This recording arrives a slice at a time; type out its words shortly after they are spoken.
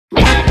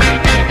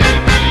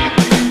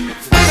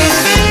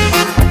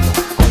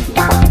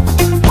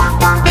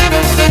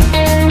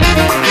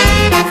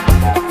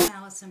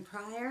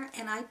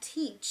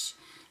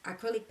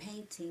acrylic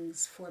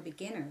paintings for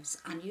beginners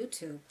on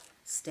YouTube,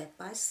 step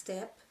by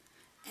step,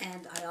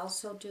 and I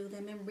also do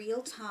them in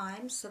real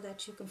time so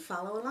that you can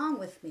follow along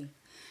with me.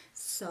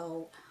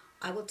 So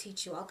I will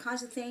teach you all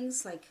kinds of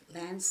things like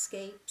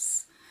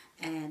landscapes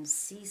and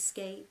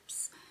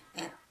seascapes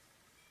and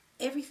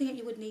everything that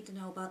you would need to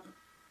know about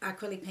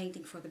acrylic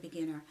painting for the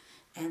beginner,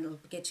 and it'll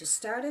get you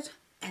started.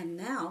 And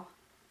now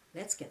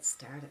let's get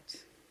started.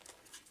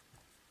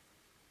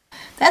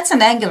 That's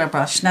an angular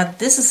brush. Now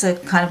this is a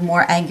kind of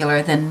more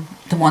angular than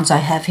the ones I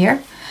have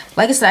here.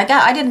 Like I said,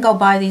 I didn't go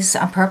buy these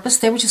on purpose.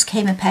 They were just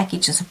came in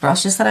packages of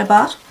brushes that I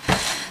bought.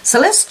 So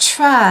let's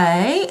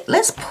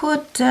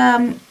put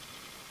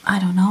I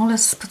don't know,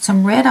 let's put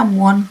some red on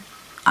one.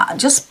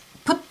 Just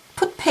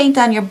put paint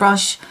on your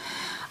brush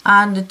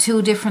on the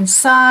two different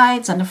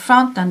sides, on the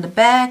front, on the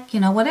back, you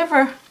know,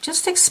 whatever.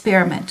 Just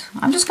experiment.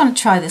 I'm just going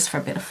to try this for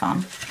a bit of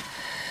fun.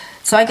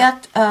 So I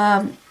got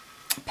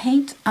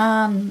paint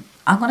on,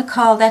 I'm going to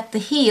call that the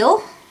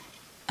heel,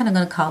 and I'm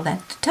going to call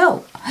that the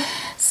toe.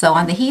 So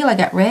on the heel I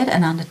got red,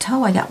 and on the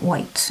toe I got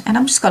white. And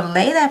I'm just going to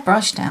lay that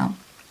brush down,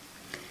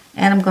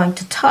 and I'm going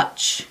to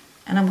touch,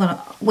 and I'm going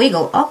to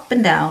wiggle up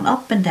and down,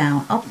 up and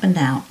down, up and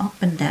down,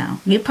 up and down.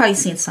 You've probably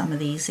seen some of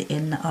these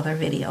in other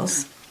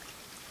videos.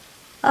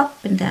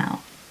 Up and down,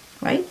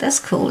 right? That's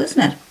cool,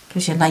 isn't it?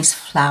 Gives you a nice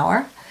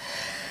flower.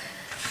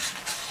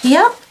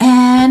 Yep,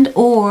 and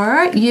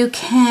or you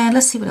can,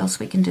 let's see what else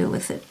we can do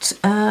with it.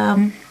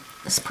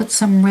 Let's put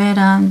some red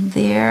on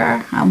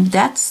there, on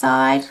that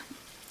side,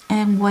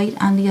 and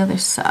white on the other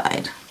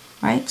side,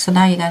 right? So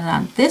now you got it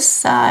on this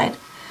side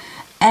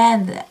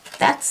and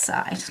that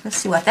side. Let's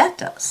see what that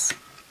does.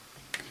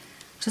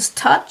 Just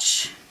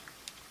touch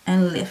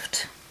and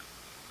lift.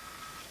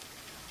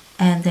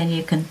 And then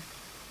you can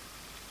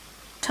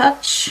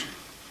touch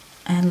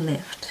and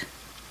lift,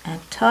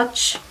 and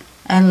touch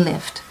and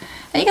lift.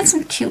 And you get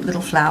some cute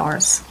little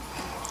flowers.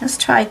 Let's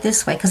try it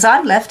this way, because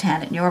I'm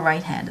left-handed and you're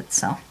right-handed,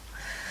 so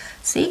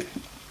see?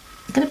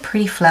 Look at the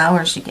pretty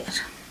flowers you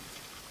get.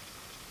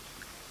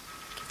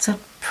 It's a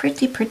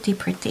pretty, pretty,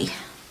 pretty.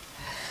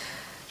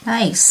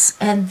 Nice.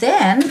 And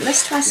then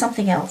let's try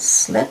something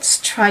else. Let's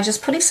try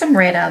just putting some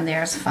red on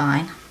there is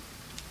fine.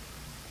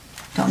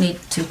 Don't need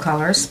two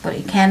colors, but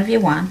you can if you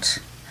want.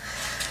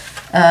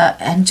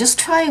 And just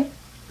try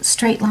a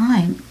straight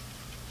line.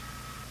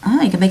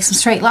 Oh, you can make some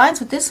straight lines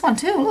with this one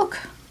too, look.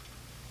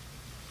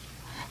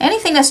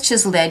 Anything that's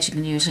chiseled edge, you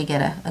can usually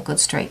get a good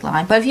straight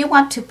line. But if you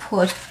want to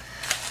put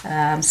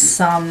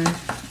some,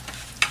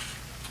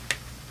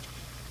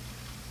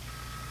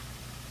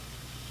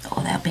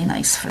 oh, that'd be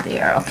nice for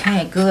there.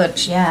 Okay,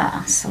 good,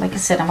 yeah. So like I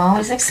said, I'm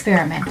always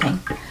experimenting.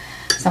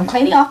 So I'm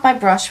cleaning off my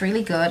brush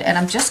really good, and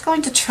I'm just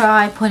going to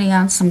try putting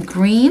on some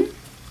green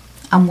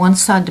on one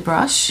side of the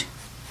brush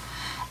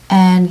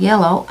and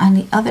yellow on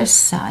the other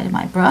side of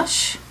my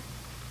brush.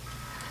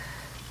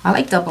 I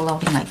like double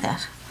loading like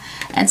that.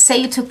 And say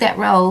you took that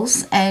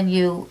rose and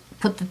you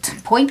put the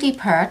pointy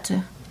part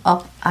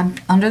up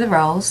under the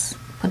rose,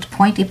 put the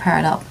pointy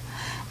part up,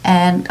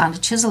 and on the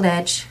chiseled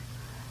edge,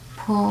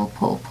 pull,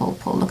 pull, pull,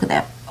 pull. Look at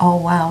that. Oh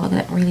wow, look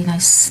at that really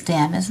nice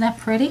stem. Isn't that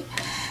pretty?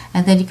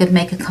 And then you could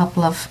make a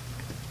couple of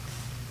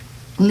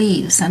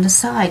leaves on the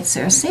sides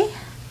there, see?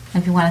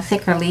 And if you want a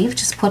thicker leaf,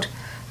 just put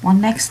one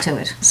next to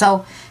it.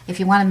 So if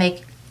you want to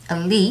make a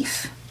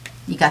leaf,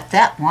 you got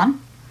that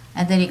one,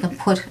 and then you can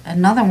put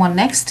another one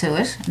next to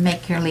it and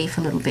make your leaf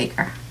a little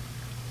bigger.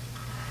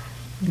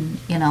 And,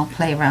 you know,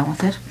 play around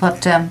with it.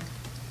 But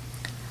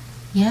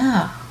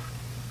yeah,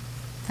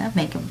 that'd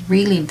make it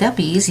really, that'd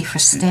be easy for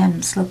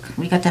stems. Look,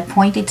 we got that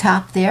pointy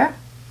top there,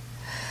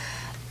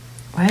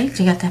 right?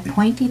 You got that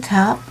pointy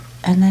top,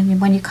 and then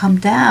when you come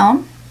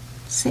down,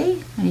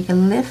 see, and you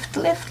can lift,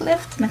 lift,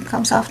 lift, and it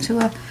comes off to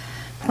a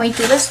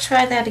pointy. Let's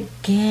try that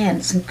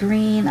again. Some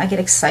green. I get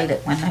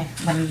excited when I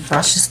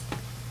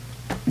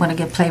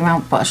get play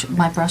around with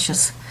my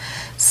brushes.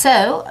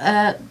 So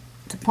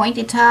the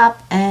pointy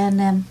top, and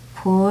then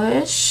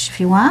push if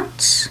you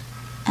want,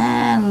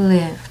 and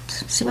lift.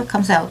 See what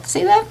comes out.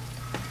 See that?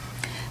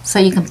 So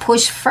you can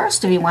push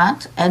first if you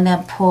want, and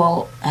then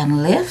pull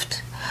and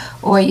lift,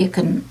 or you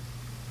can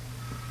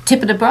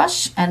tip of the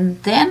brush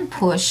and then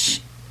push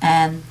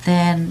and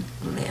then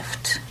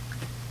lift.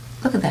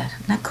 Look at that.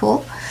 Isn't that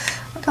cool?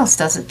 What else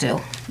does it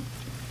do?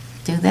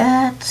 Do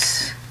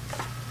that.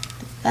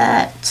 Do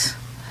that.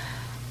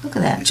 Look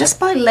at that. Just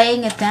by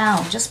laying it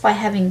down, just by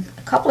having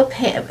a couple of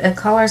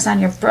colors on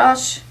your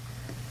brush.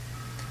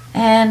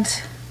 And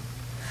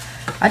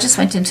I just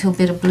went into a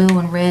bit of blue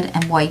and red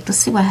and white. Let's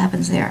see what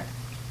happens there.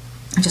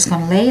 I'm just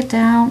going to lay it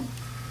down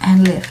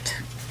and lift.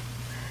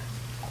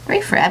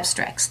 Great for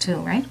abstracts too,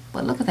 right?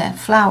 But look at that.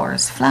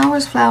 Flowers,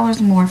 flowers,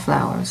 flowers, more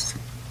flowers.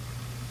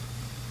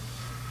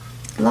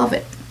 Love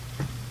it.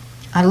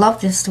 I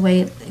love this, the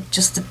way it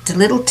just the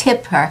little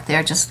tip part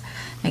there just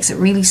makes it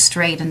really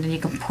straight, and then you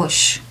can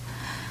push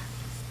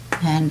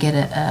and get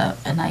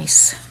a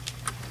nice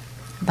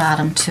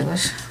bottom to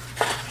it.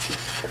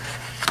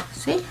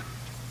 See?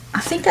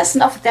 I think that's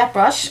enough with that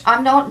brush.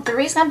 The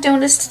reason I'm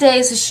doing this today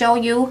is to show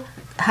you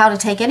how to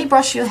take any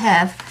brush you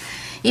have.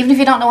 Even if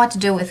you don't know what to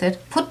do with it,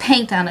 put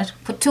paint on it.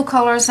 Put 2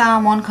 colors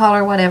on, 1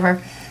 color,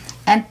 whatever.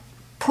 And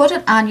put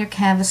it on your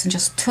canvas and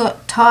just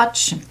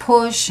touch and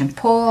push and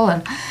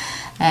pull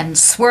and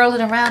swirl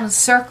it around in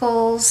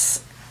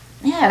circles.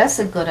 Yeah, that's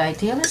a good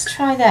idea. Let's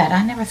try that.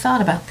 I never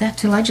thought about that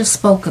till I just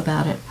spoke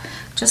about it.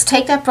 Just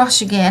take that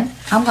brush again.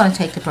 I'm going to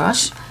take the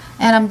brush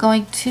and I'm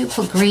going to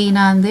put green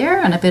on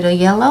there and a bit of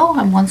yellow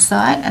on one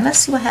side. And let's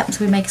see what happens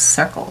when we make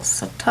circles.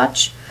 So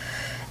touch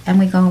and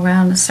we go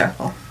around the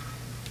circle.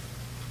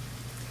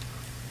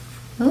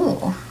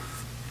 Ooh,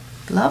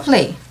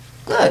 lovely.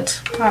 Good.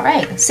 All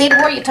right. See, the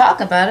more you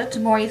talk about it, the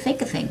more you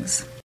think of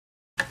things.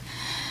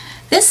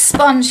 This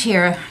sponge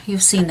here,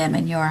 you've seen them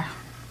in your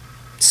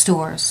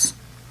stores.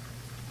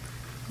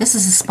 This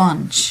is a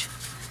sponge.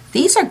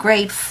 These are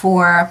great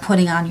for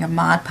putting on your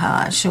Mod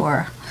Podge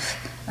or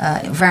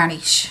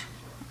varnish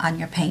on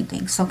your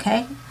paintings,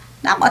 okay?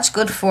 Not much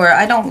good for,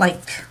 I don't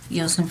like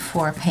using them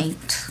for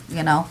paint,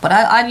 you know, but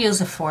I'd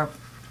use it for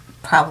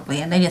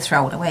probably, and then you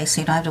throw it away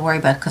so you don't have to worry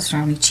about it because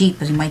they're only cheap,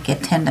 but you might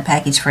get 10 in a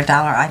package for $1,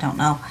 I don't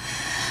know.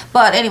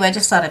 But anyway, I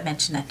just thought I'd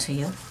mention that to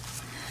you.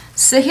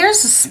 So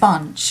here's a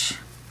sponge.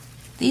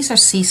 These are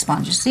sea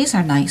sponges. These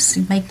are nice.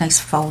 You make nice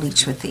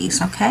foliage with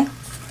these, okay?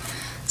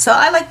 So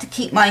I like to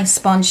keep my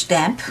sponge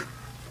damp,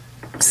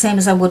 same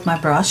as I would my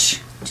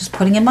brush. Just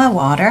putting in my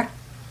water.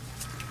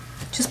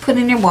 Just put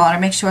in your water,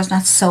 make sure it's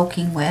not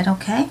soaking wet,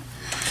 okay?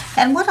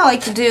 And what I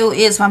like to do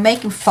is when I'm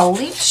making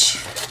foliage,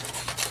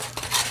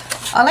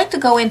 I like to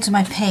go into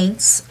my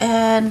paints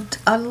and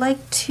I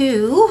like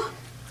to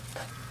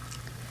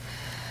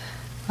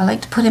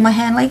put in my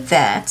hand like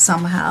that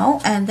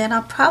somehow, and then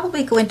I'll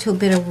probably go into a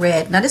bit of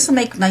red. Now this will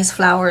make nice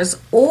flowers,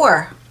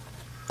 or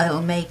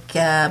it'll make,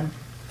 we'll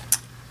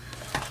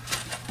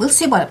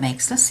see what it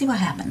makes. Let's see what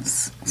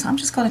happens. So I'm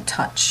just going to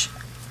touch.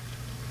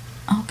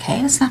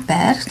 Okay, that's not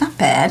bad. It's not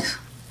bad.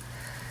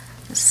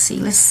 Let's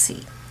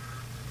see.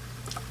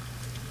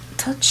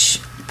 Touch,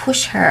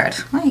 push hard.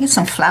 Well, you get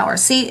some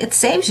flowers. See, it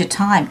saves you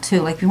time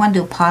too. Like if you want to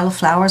do a pile of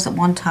flowers at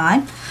one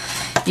time,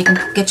 you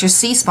can get your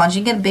sea sponge.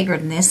 You can get it bigger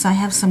than this. I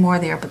have some more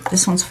there, but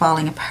this one's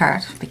falling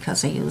apart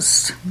because I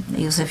used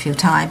it a few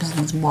times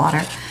and some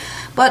water.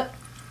 But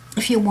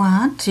if you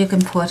want, you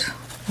can put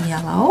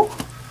yellow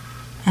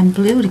and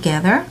blue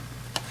together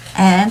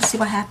and see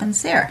what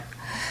happens there.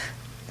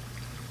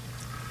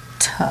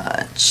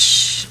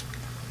 Touch,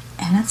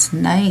 and it's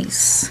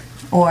nice.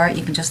 Or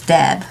you can just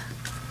dab.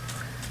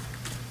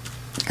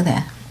 Look at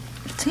that.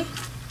 See?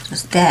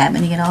 Just dab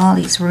and you get all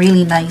these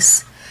really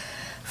nice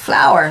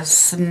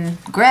flowers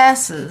and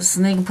grasses,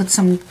 and then you can put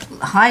some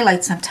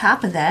highlights on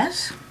top of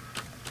that.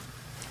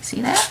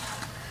 See that?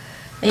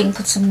 And you can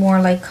put some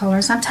more light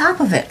colors on top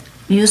of it.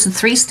 Use the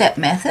 3-step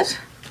method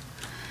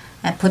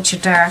and put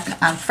your dark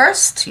on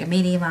first, your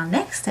medium on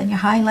next, and your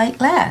highlight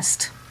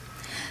last.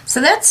 So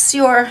that's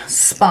your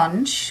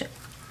sponge.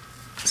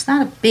 It's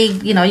not a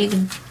big, you know, you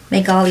can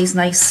make all these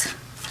nice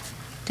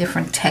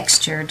different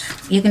textured.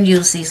 You can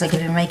use these like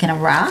if you're making a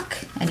rock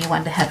and you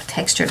want to have a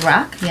textured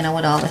rock, you know,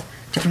 with all the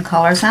different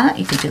colors on it,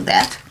 you can do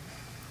that.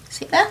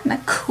 See that? Isn't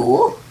that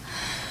cool?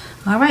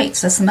 Alright,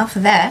 so that's enough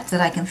of that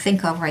I can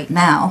think of right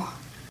now.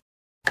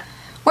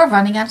 We're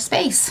running out of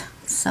space.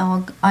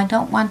 So I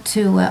don't want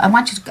to, I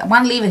want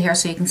to leave it here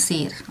so you can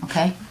see it,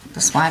 okay?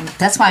 That's why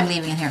I'm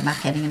leaving it here,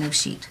 not getting a new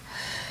sheet.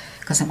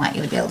 Because I want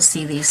you to be able to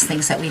see these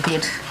things that we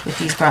did with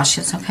these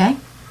brushes, okay?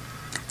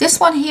 This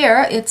one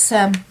here, it's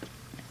a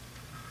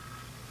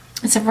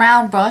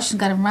round brush and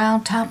got a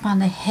round top on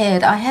the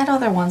head. I had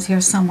other ones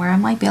here somewhere. I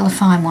might be able to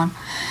find one.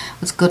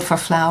 It's good for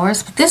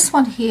flowers. But this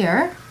one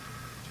here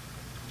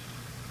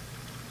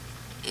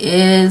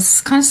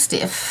is kind of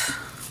stiff.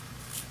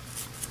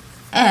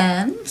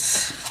 And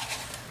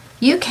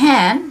you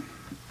can,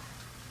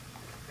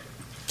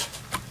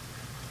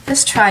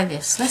 let's try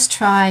this. Let's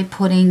try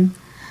pudding.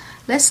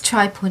 I'm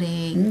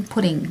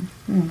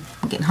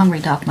getting hungry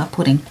talking about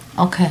pudding.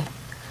 Okay,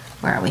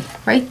 where are we?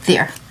 Right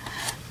there.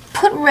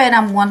 Put red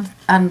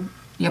on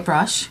your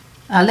brush.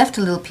 I left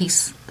a little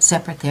piece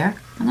separate there.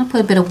 I'm going to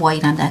put a bit of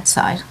white on that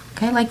side.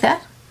 Okay, like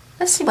that.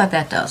 Let's see what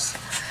that does.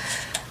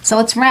 So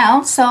it's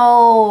round,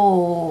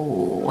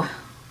 so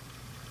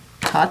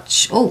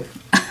touch. Oh,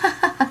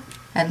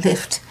 and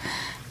lift.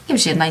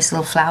 Gives you a nice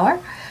little flower.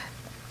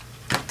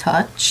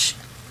 Touch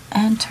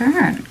and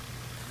turn.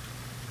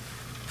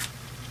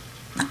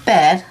 Not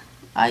bad.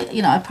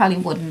 I probably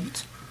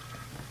wouldn't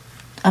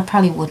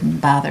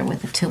bother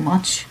with it too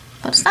much,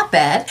 but it's not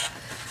bad.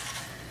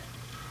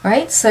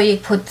 Right, so you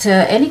put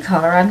any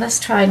color on. Let's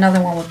try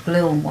another one with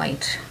blue and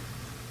white.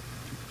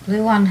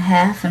 Blue on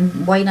half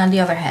and white on the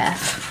other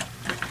half.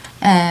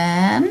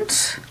 And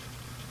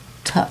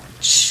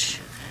touch.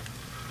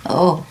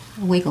 Oh,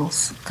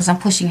 wiggles, because I'm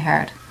pushing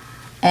hard.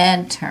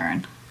 And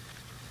turn.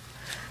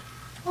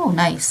 Oh,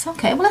 nice.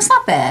 Okay, well, that's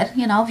not bad.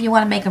 You know, if you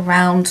want to make a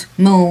round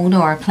moon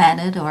or a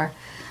planet or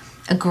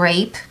a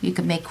grape, you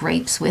can make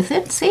grapes with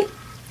it, see?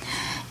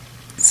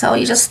 So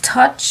you just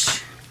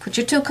touch, put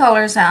your 2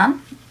 colors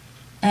on,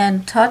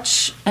 and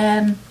touch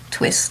and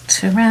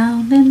twist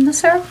around in the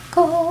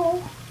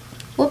circle.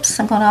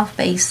 Whoops, I'm going off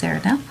base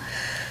there now.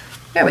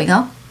 There we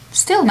go.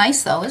 Still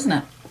nice though, isn't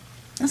it?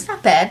 It's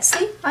not bad.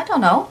 See, I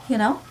don't know, you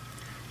know.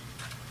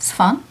 It's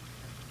fun.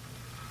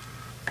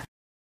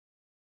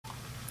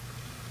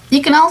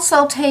 You can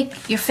also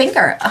take your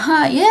finger.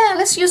 Yeah,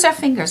 let's use our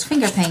fingers.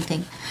 Finger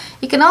painting.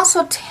 You can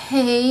also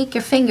take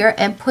your finger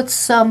and put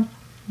some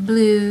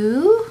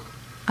blue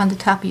on the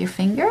top of your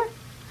finger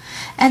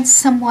and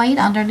some white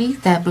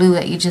underneath that blue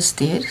that you just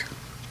did.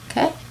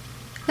 Okay?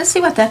 Let's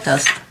see what that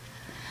does.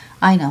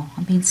 I know,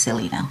 I'm being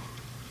silly now.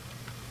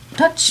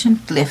 Touch and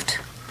lift.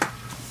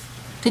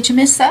 Did you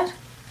miss that?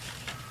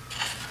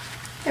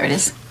 There it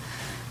is.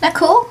 Isn't that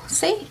cool?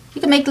 See?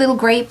 You can make little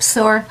grapes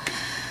or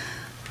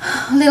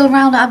little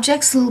round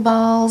objects, little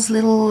balls,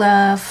 little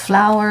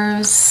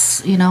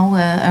flowers, you know,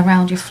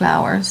 around your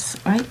flowers,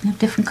 right? You have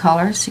different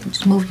colors. You can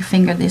just move your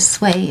finger this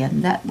way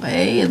and that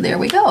way, and there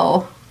we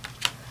go.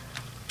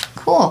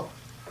 Cool.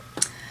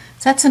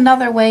 So that's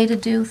another way to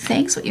do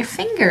things with your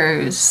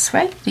fingers,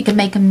 right? You can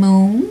make a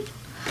moon.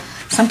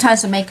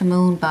 Sometimes I make a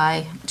moon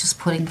by just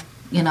putting,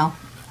 you know,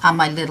 on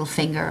my little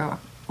finger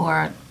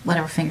or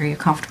whatever finger you're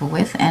comfortable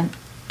with and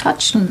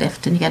touch and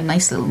lift, and you get a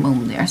nice little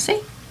moon there,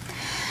 see?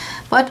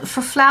 But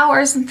for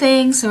flowers and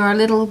things or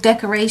little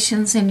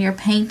decorations in your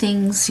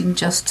paintings, you can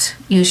just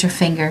use your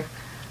finger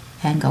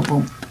and go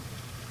boom.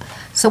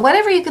 So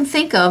whatever you can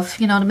think of,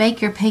 you know, to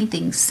make your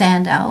painting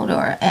stand out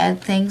or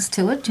add things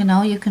to it, you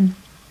know, you can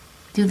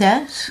do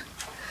that.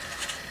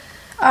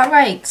 All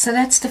right, so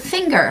that's the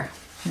finger.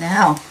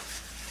 Now,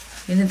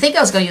 you didn't think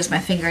I was going to use my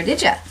finger,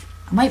 did you?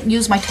 I might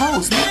use my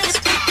toes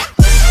next.